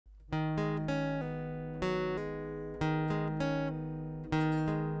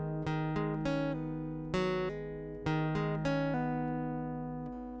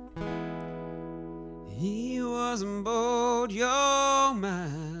was a bold young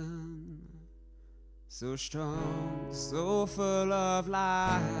man, so strong, so full of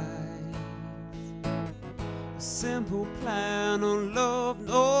life. A simple plan on love,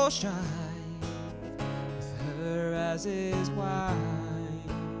 no strife, with her as his wife.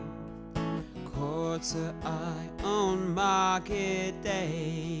 Caught her eye on market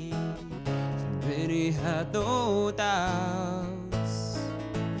day, then he had no doubts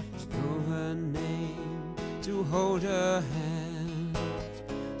to know her name, to hold her hand,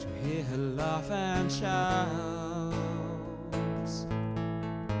 to hear her laugh and shouts.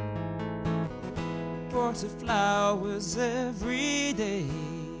 Brought her flowers every day,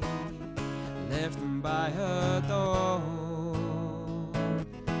 left them by her door.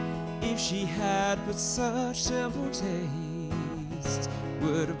 If she had but such simple taste,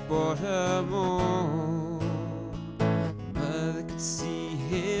 would have brought her more. Mother could see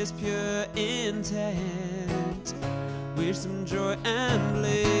his pure intent, with some joy and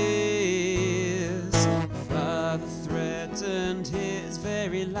bliss. Father threatened his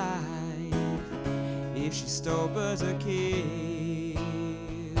very life if she stole but a kiss.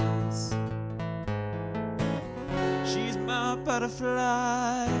 She's my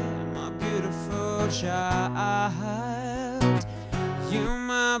butterfly, my beautiful child. You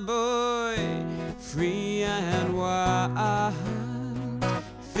my boy, free and wild.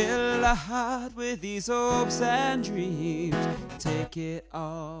 Fill her heart with these hopes and dreams. Take it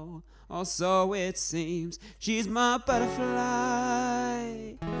all, or so it seems. She's my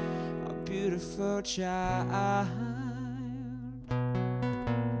butterfly, my beautiful child.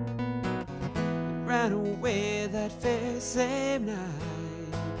 Ran away that very same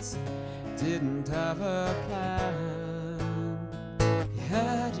night, didn't have a plan.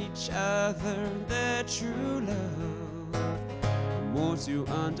 Had each other and their true love, more to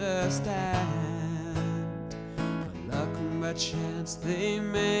understand. By luck and by chance they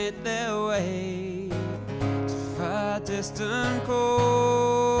made their way to far distant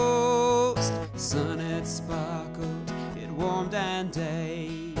coast. The sun had sparkled, it warmed and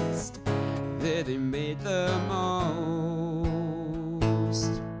dazed, there they made the most.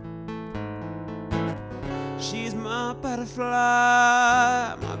 She's my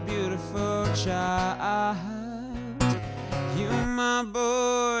butterfly, my beautiful child. You my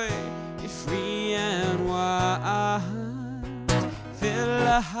boy, you're free and wild. Fill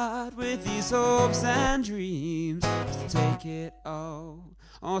her heart with these hopes and dreams. Just take it all,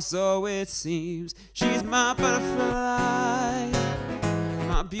 or so it seems. She's my butterfly,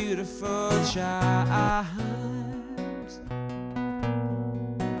 my beautiful child.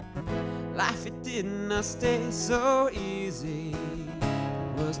 Life, it did not stay so easy.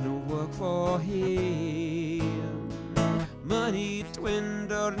 There was no work for him. Money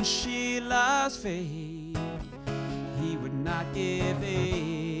dwindled and she lost faith. He would not give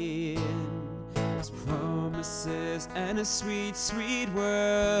in. His promises and his sweet, sweet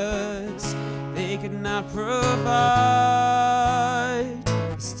words, they could not provide.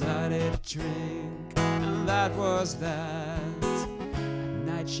 He started to drink, and that was that.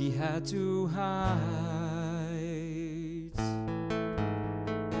 She had to hide.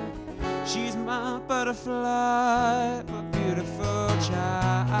 She's my butterfly, my beautiful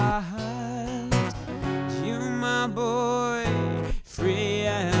child. You my boy, free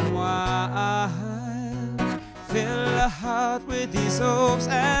and wild. Fill her heart with these hopes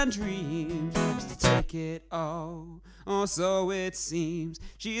and dreams. Just take it all, or so it seems.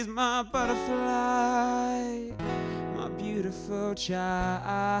 She's my butterfly, my beautiful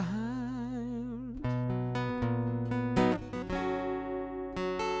child.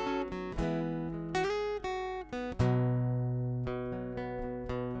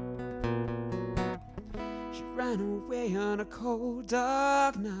 She ran away on a cold,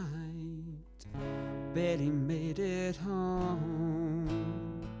 dark night, barely made it home.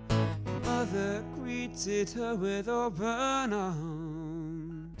 Mother greeted her with open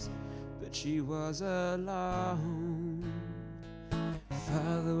arms, but she was alone.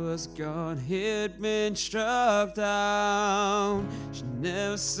 Father was gone, he'd been struck down. She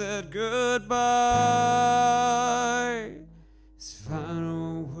never said goodbye. His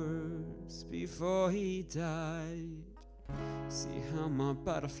final words before he died: see how my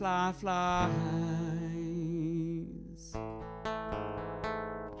butterfly flies.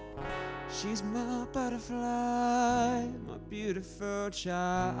 She's my butterfly, my beautiful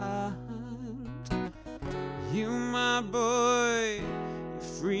child. You my boy, you're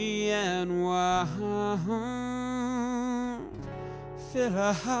free and wild. Fill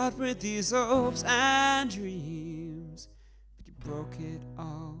her heart with these hopes and dreams, but you broke it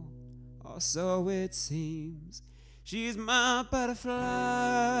all, or so it seems. She's my butterfly,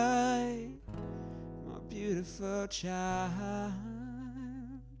 my beautiful child.